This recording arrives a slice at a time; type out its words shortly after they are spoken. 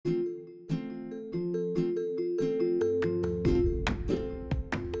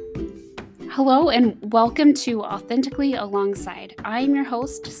Hello and welcome to Authentically Alongside. I'm your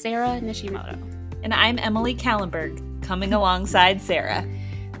host, Sarah Nishimoto. And I'm Emily Kallenberg, coming alongside Sarah.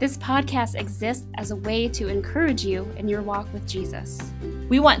 This podcast exists as a way to encourage you in your walk with Jesus.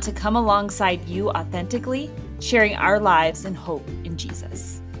 We want to come alongside you authentically, sharing our lives and hope in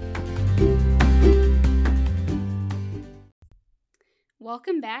Jesus.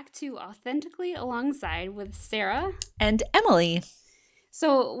 Welcome back to Authentically Alongside with Sarah and Emily.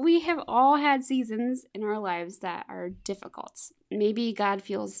 So we have all had seasons in our lives that are difficult. Maybe God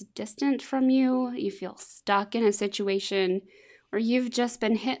feels distant from you, you feel stuck in a situation, or you've just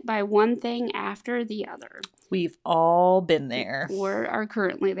been hit by one thing after the other. We've all been there. Or are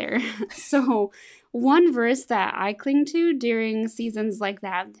currently there. So one verse that I cling to during seasons like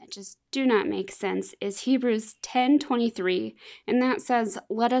that just do not make sense is Hebrews 10:23, and that says,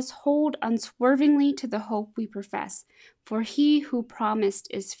 "Let us hold unswervingly to the hope we profess, for he who promised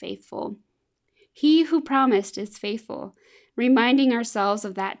is faithful." He who promised is faithful. Reminding ourselves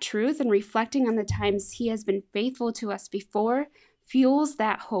of that truth and reflecting on the times he has been faithful to us before fuels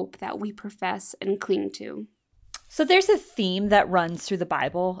that hope that we profess and cling to. So there's a theme that runs through the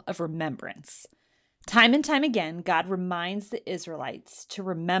Bible of remembrance. Time and time again, God reminds the Israelites to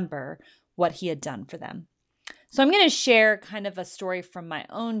remember what he had done for them. So I'm going to share kind of a story from my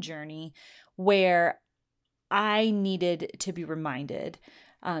own journey where I needed to be reminded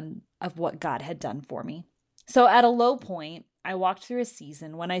of what God had done for me. So at a low point, I walked through a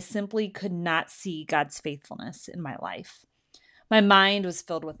season when I simply could not see God's faithfulness in my life. My mind was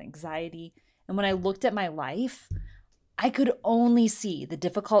filled with anxiety, and when I looked at my life, I could only see the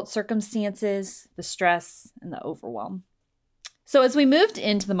difficult circumstances, the stress, and the overwhelm. So as we moved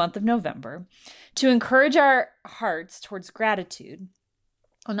into the month of November, to encourage our hearts towards gratitude,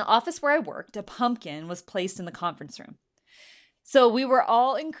 in the office where I worked, a pumpkin was placed in the conference room. So we were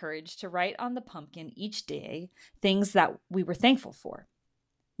all encouraged to write on the pumpkin each day things that we were thankful for.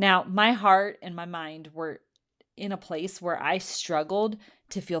 Now, my heart and my mind were in a place where I struggled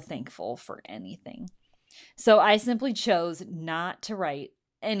to feel thankful for anything. So I simply chose not to write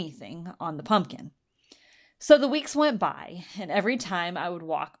anything on the pumpkin. So the weeks went by, and every time I would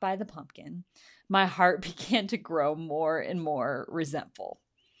walk by the pumpkin, my heart began to grow more and more resentful.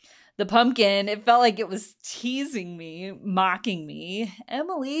 The pumpkin, it felt like it was teasing me, mocking me.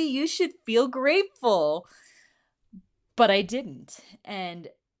 Emily, you should feel grateful. But I didn't. And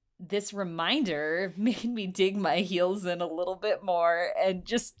this reminder made me dig my heels in a little bit more and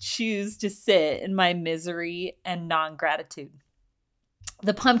just choose to sit in my misery and non-gratitude.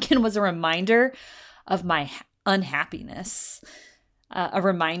 The pumpkin was a reminder of my unhappiness, a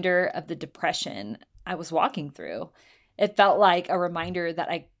reminder of the depression I was walking through. It felt like a reminder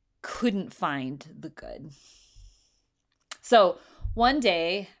that I couldn't find the good. So one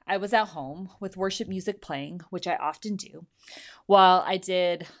day I was at home with worship music playing, which I often do, while I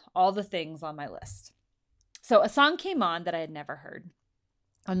did all the things on my list. So a song came on that I had never heard,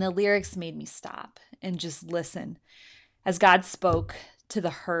 and the lyrics made me stop and just listen as God spoke to the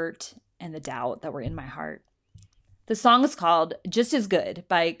hurt and the doubt that were in my heart. The song is called Just As Good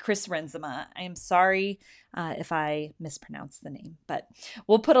by Chris Renzema. I am sorry if I mispronounced the name, but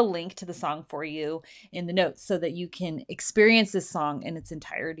we'll put a link to the song for you in the notes so that you can experience this song in its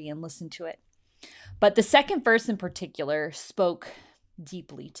entirety and listen to it. But the second verse in particular spoke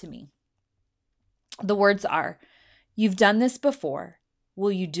deeply to me. The words are, "You've done this before.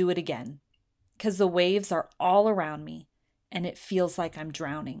 Will you do it again? Because the waves are all around me and it feels like I'm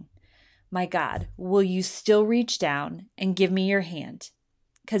drowning. My God, will you still reach down and give me your hand?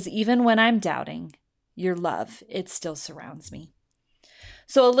 Because even when I'm doubting, your love, it still surrounds me."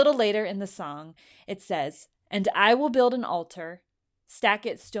 So a little later in the song, it says, "And I will build an altar, stack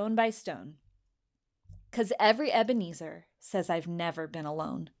it stone by stone. Because every Ebenezer says I've never been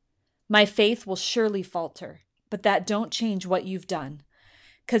alone. My faith will surely falter, but that don't change what you've done.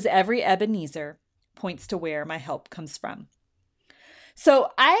 Because every Ebenezer points to where my help comes from."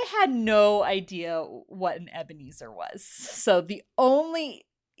 So I had no idea what an Ebenezer was. So the only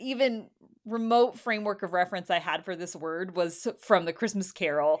even remote framework of reference I had for this word was from the Christmas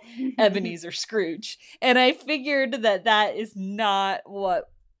Carol, Ebenezer Scrooge. And I figured that that is not what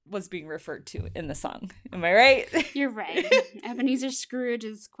was being referred to in the song. Am I right? You're right. Ebenezer Scrooge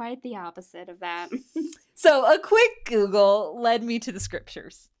is quite the opposite of that. So a quick Google led me to the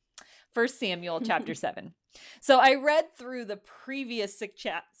scriptures. 1 Samuel chapter 7. So I read through the previous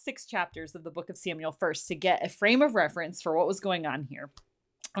six chapters of the book of Samuel first to get a frame of reference for what was going on here.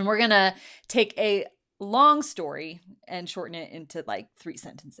 And we're going to take a long story and shorten it into like 3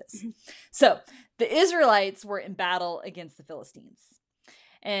 sentences. So the Israelites were in battle against the Philistines.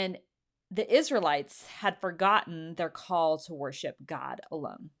 And the Israelites had forgotten their call to worship God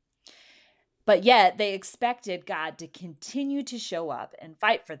alone. But yet they expected God to continue to show up and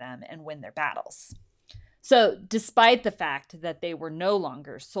fight for them and win their battles. So, despite the fact that they were no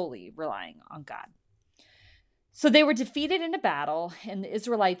longer solely relying on God. So they were defeated in a battle, and the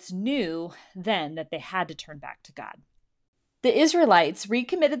Israelites knew then that they had to turn back to God. The Israelites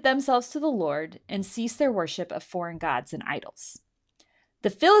recommitted themselves to the Lord and ceased their worship of foreign gods and idols. The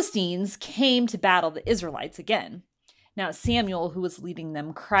Philistines came to battle the Israelites again. Now Samuel, who was leading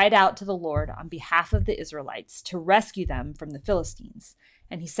them, cried out to the Lord on behalf of the Israelites to rescue them from the Philistines,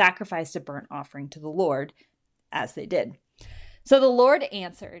 and he sacrificed a burnt offering to the Lord, as they did. So the Lord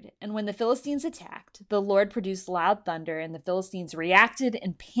answered, and when the Philistines attacked, the Lord produced loud thunder, and the Philistines reacted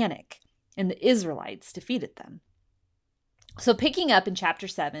in panic, and the Israelites defeated them. So picking up in chapter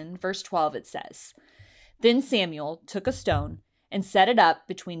 7, verse 12, it says, Then Samuel took a stone and set it up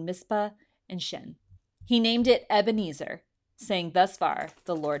between Mizpah and Shen. He named it Ebenezer, saying, Thus far,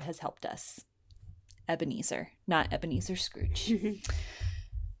 the Lord has helped us. Ebenezer, not Ebenezer Scrooge.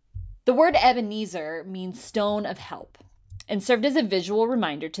 The word Ebenezer means stone of help and served as a visual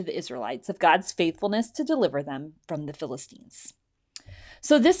reminder to the Israelites of God's faithfulness to deliver them from the Philistines.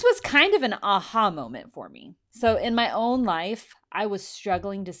 So this was kind of an aha moment for me. So in my own life, I was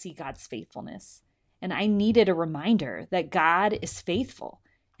struggling to see God's faithfulness, and I needed a reminder that God is faithful,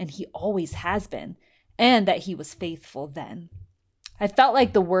 and he always has been, and that he was faithful then. I felt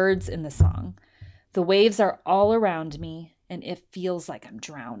like the words in the song, the waves are all around me, and it feels like I'm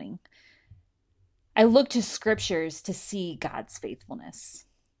drowning. I looked to scriptures to see God's faithfulness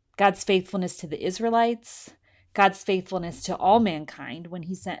to the Israelites, God's faithfulness to all mankind when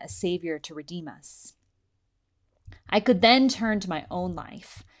he sent a savior to redeem us. I could then turn to my own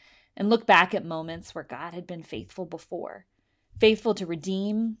life and look back at moments where God had been faithful before, faithful to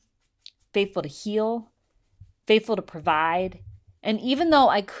redeem, faithful to heal, faithful to provide. And even though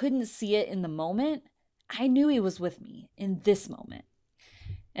I couldn't see it in the moment, I knew he was with me in this moment.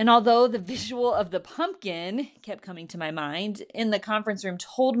 And although the visual of the pumpkin kept coming to my mind in the conference room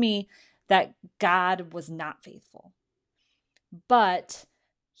told me that God was not faithful, but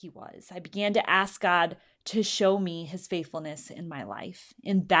he was. I began to ask God to show me his faithfulness in my life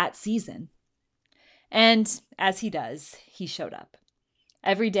in that season. And as he does, he showed up.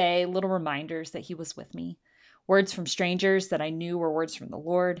 Every day, little reminders that he was with me, words from strangers that I knew were words from the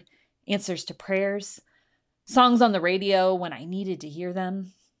Lord, answers to prayers, songs on the radio when I needed to hear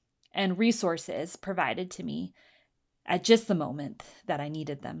them, and resources provided to me at just the moment that I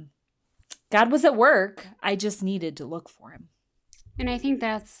needed them. God was at work. I just needed to look for him. And I think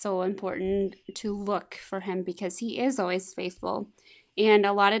that's so important to look for him because he is always faithful. And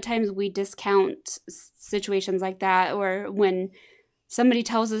a lot of times we discount situations like that, or when somebody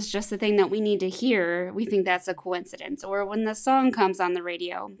tells us just the thing that we need to hear, we think that's a coincidence. Or when the song comes on the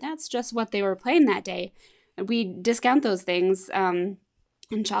radio, that's just what they were playing that day. We discount those things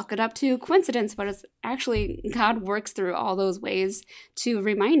and chalk it up to coincidence, but it's actually God works through all those ways to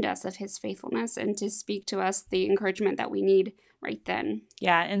remind us of his faithfulness and to speak to us the encouragement that we need right then.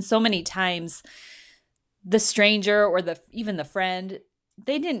 Yeah, and so many times the stranger or even the friend,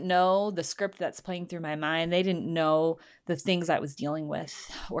 they didn't know the script that's playing through my mind. They didn't know the things I was dealing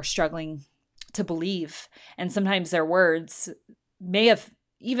with or struggling to believe. And sometimes their words may have,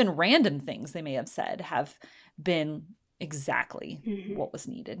 even random things they may have said, have been exactly what was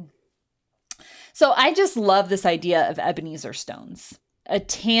needed. So I just love this idea of Ebenezer Stones, a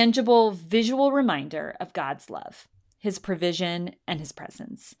tangible visual reminder of God's love, his provision, and his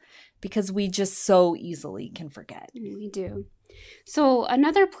presence, because we just so easily can forget. We do. So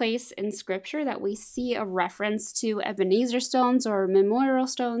another place in scripture that we see a reference to Ebenezer stones or memorial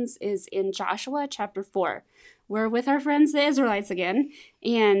stones is in Joshua chapter 4. We're with our friends, the Israelites again,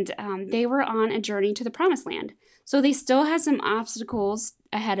 and they were on a journey to the promised land. So they still had some obstacles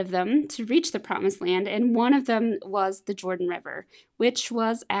ahead of them to reach the promised land, and one of them was the Jordan River, which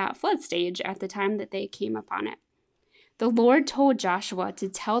was at flood stage at the time that they came upon it. The Lord told Joshua to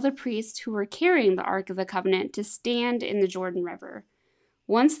tell the priests who were carrying the Ark of the Covenant to stand in the Jordan River.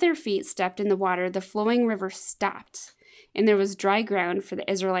 Once their feet stepped in the water, the flowing river stopped, and there was dry ground for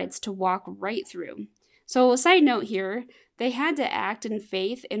the Israelites to walk right through. So a side note here, they had to act in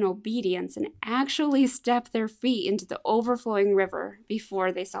faith and obedience and actually step their feet into the overflowing river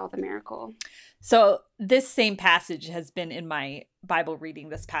before they saw the miracle. So this same passage has been in my Bible reading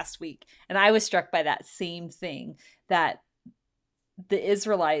this past week, and I was struck by that same thing, that the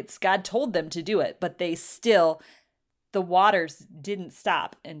Israelites, God told them to do it, but they still the waters didn't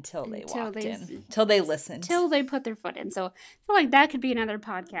stop until they walked in, till they listened. Till they put their foot in. So I feel like that could be another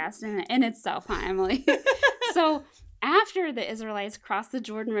podcast in itself, huh, Emily? So after the Israelites crossed the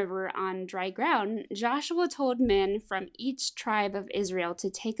Jordan River on dry ground, Joshua told men from each tribe of Israel to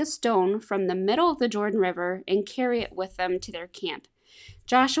take a stone from the middle of the Jordan River and carry it with them to their camp.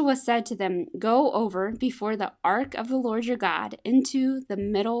 Joshua said to them, "Go over before the ark of the Lord your God into the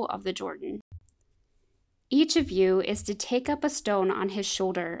middle of the Jordan. Each of you is to take up a stone on his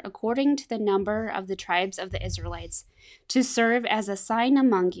shoulder, according to the number of the tribes of the Israelites, to serve as a sign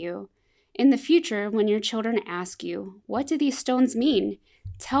among you. In the future, when your children ask you, 'What do these stones mean?'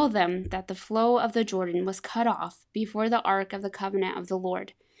 tell them that the flow of the Jordan was cut off before the ark of the covenant of the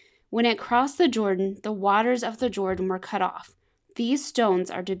Lord. When it crossed the Jordan, the waters of the Jordan were cut off. These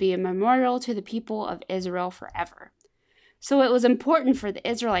stones are to be a memorial to the people of Israel forever." So it was important for the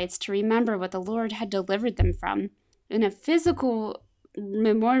Israelites to remember what the Lord had delivered them from, and a physical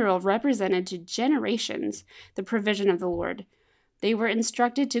memorial represented to generations the provision of the Lord. They were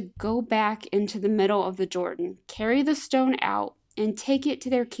instructed to go back into the middle of the Jordan, carry the stone out, and take it to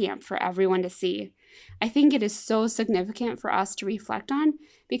their camp for everyone to see. I think it is so significant for us to reflect on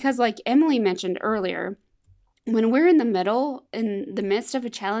because, like Emily mentioned earlier, when we're in the midst of a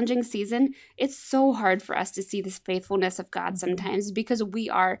challenging season, it's so hard for us to see this faithfulness of God sometimes because we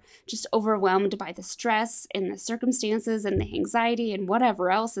are just overwhelmed by the stress and the circumstances and the anxiety and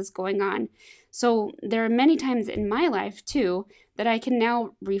whatever else is going on. So there are many times in my life too that I can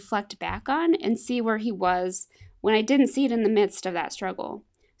now reflect back on and see where he was when I didn't see it in the midst of that struggle.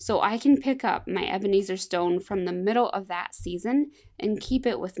 So I can pick up my Ebenezer stone from the middle of that season and keep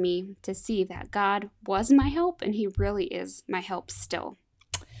it with me to see that God was my help and he really is my help still.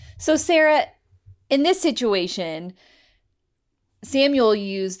 So Sarah, in this situation, Samuel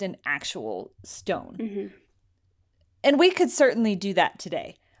used an actual stone. Mm-hmm. And we could certainly do that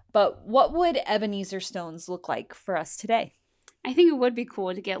today. But what would Ebenezer stones look like for us today? I think it would be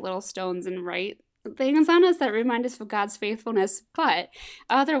cool to get little stones and write things on us that remind us of God's faithfulness. But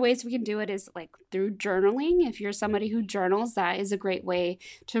other ways we can do it is like through journaling. If you're somebody who journals, that is a great way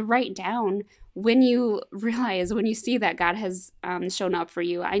to write down when you realize, when you see that God has shown up for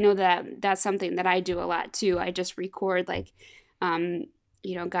you. I know that that's something that I do a lot too. I just record like,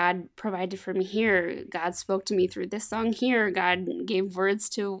 God provided for me here. God spoke to me through this song here. God gave words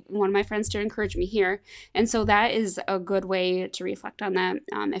to one of my friends to encourage me here. And so that is a good way to reflect on that.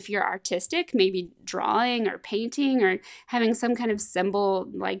 If you're artistic, maybe drawing or painting or having some kind of symbol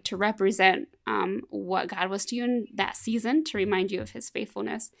like to represent what God was to you in that season to remind you of his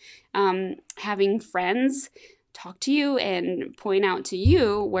faithfulness. Having friends talk to you and point out to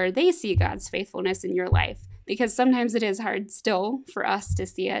you where they see God's faithfulness in your life. Because sometimes it is hard still for us to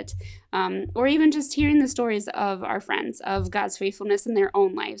see it. Or even just hearing the stories of our friends, of God's faithfulness in their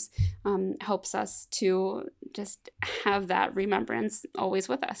own lives, helps us to just have that remembrance always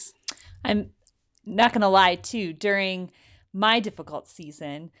with us. I'm not going to lie, too. During my difficult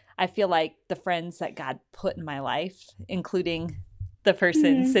season, I feel like the friends that God put in my life, including the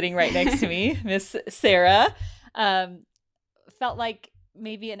person sitting right next to me, Miss Sarah, felt like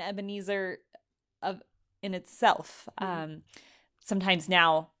maybe an Ebenezer in itself. Sometimes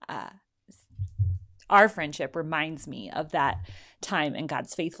now our friendship reminds me of that time and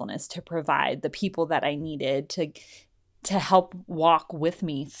God's faithfulness to provide the people that I needed to help walk with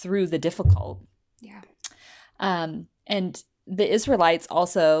me through the difficult. Yeah. And the Israelites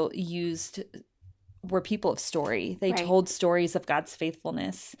also were people of story. They told stories of God's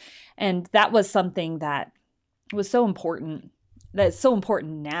faithfulness. And that was something that was so important. That's so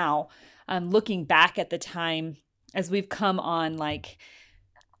important now. Looking back at the time as we've come on like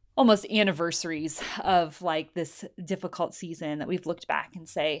almost anniversaries of like this difficult season, that we've looked back and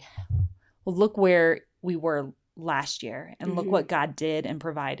say, well, look where we were last year and look what God did and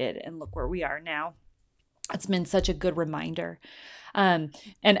provided and look where we are now. It's been such a good reminder. And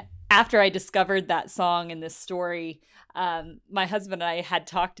after I discovered that song and this story, my husband and I had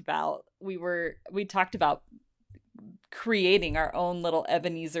talked about, we talked about creating our own little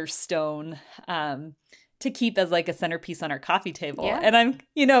Ebenezer stone to keep as like a centerpiece on our coffee table. Yeah. And I'm,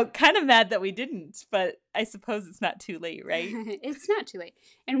 kind of mad that we didn't, but I suppose it's not too late, right? It's not too late.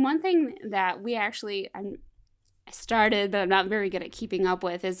 And one thing that we actually started, but I'm not very good at keeping up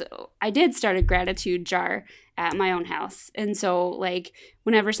with, is I did start a gratitude jar at my own house. And so like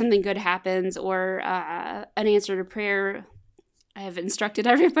whenever something good happens or an answer to prayer, I have instructed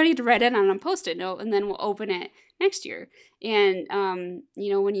everybody to write it on a Post-it note, and then we'll open it next year. And,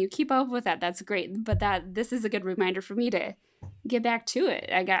 when you keep up with that, that's great. But this is a good reminder for me to get back to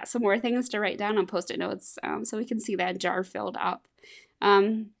it. I got some more things to write down on Post-it notes so we can see that jar filled up.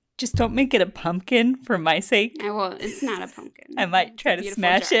 Just don't make it a pumpkin for my sake. Well, it's not a pumpkin. I might try to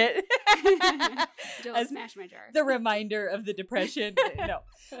smash jar. it. Don't smash my jar. The reminder of the depression. No,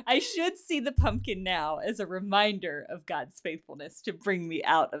 I should see the pumpkin now as a reminder of God's faithfulness to bring me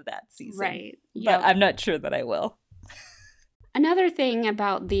out of that season. Right. But I'm not sure that I will. Another thing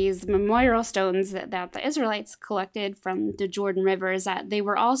about these memorial stones that the Israelites collected from the Jordan River is that they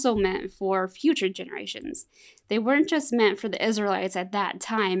were also meant for future generations. They weren't just meant for the Israelites at that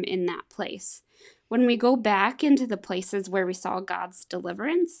time in that place. When we go back into the places where we saw God's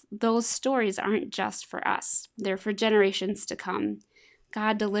deliverance, those stories aren't just for us. They're for generations to come.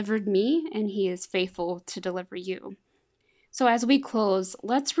 God delivered me, and he is faithful to deliver you. So as we close,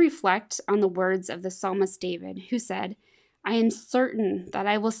 let's reflect on the words of the psalmist David, who said, I am certain that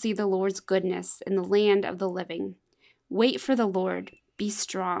I will see the Lord's goodness in the land of the living. Wait for the Lord, be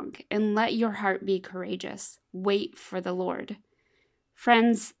strong, and let your heart be courageous. Wait for the Lord.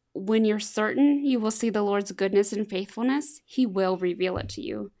 Friends, when you're certain you will see the Lord's goodness and faithfulness, he will reveal it to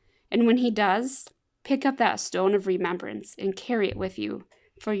you. And when he does, pick up that stone of remembrance and carry it with you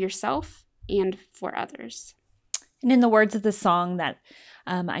for yourself and for others. And in the words of the song that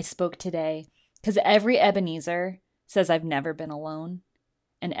I spoke today, because every Ebenezer says I've never been alone,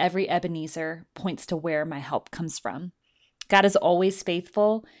 and every Ebenezer points to where my help comes from. God is always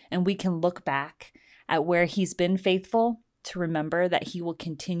faithful, and we can look back at where he's been faithful to remember that he will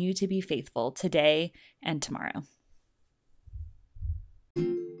continue to be faithful today and tomorrow.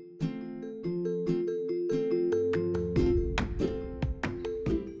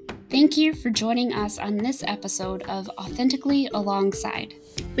 Thank you for joining us on this episode of Authentically Alongside.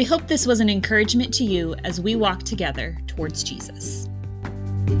 We hope this was an encouragement to you as we walk together towards Jesus.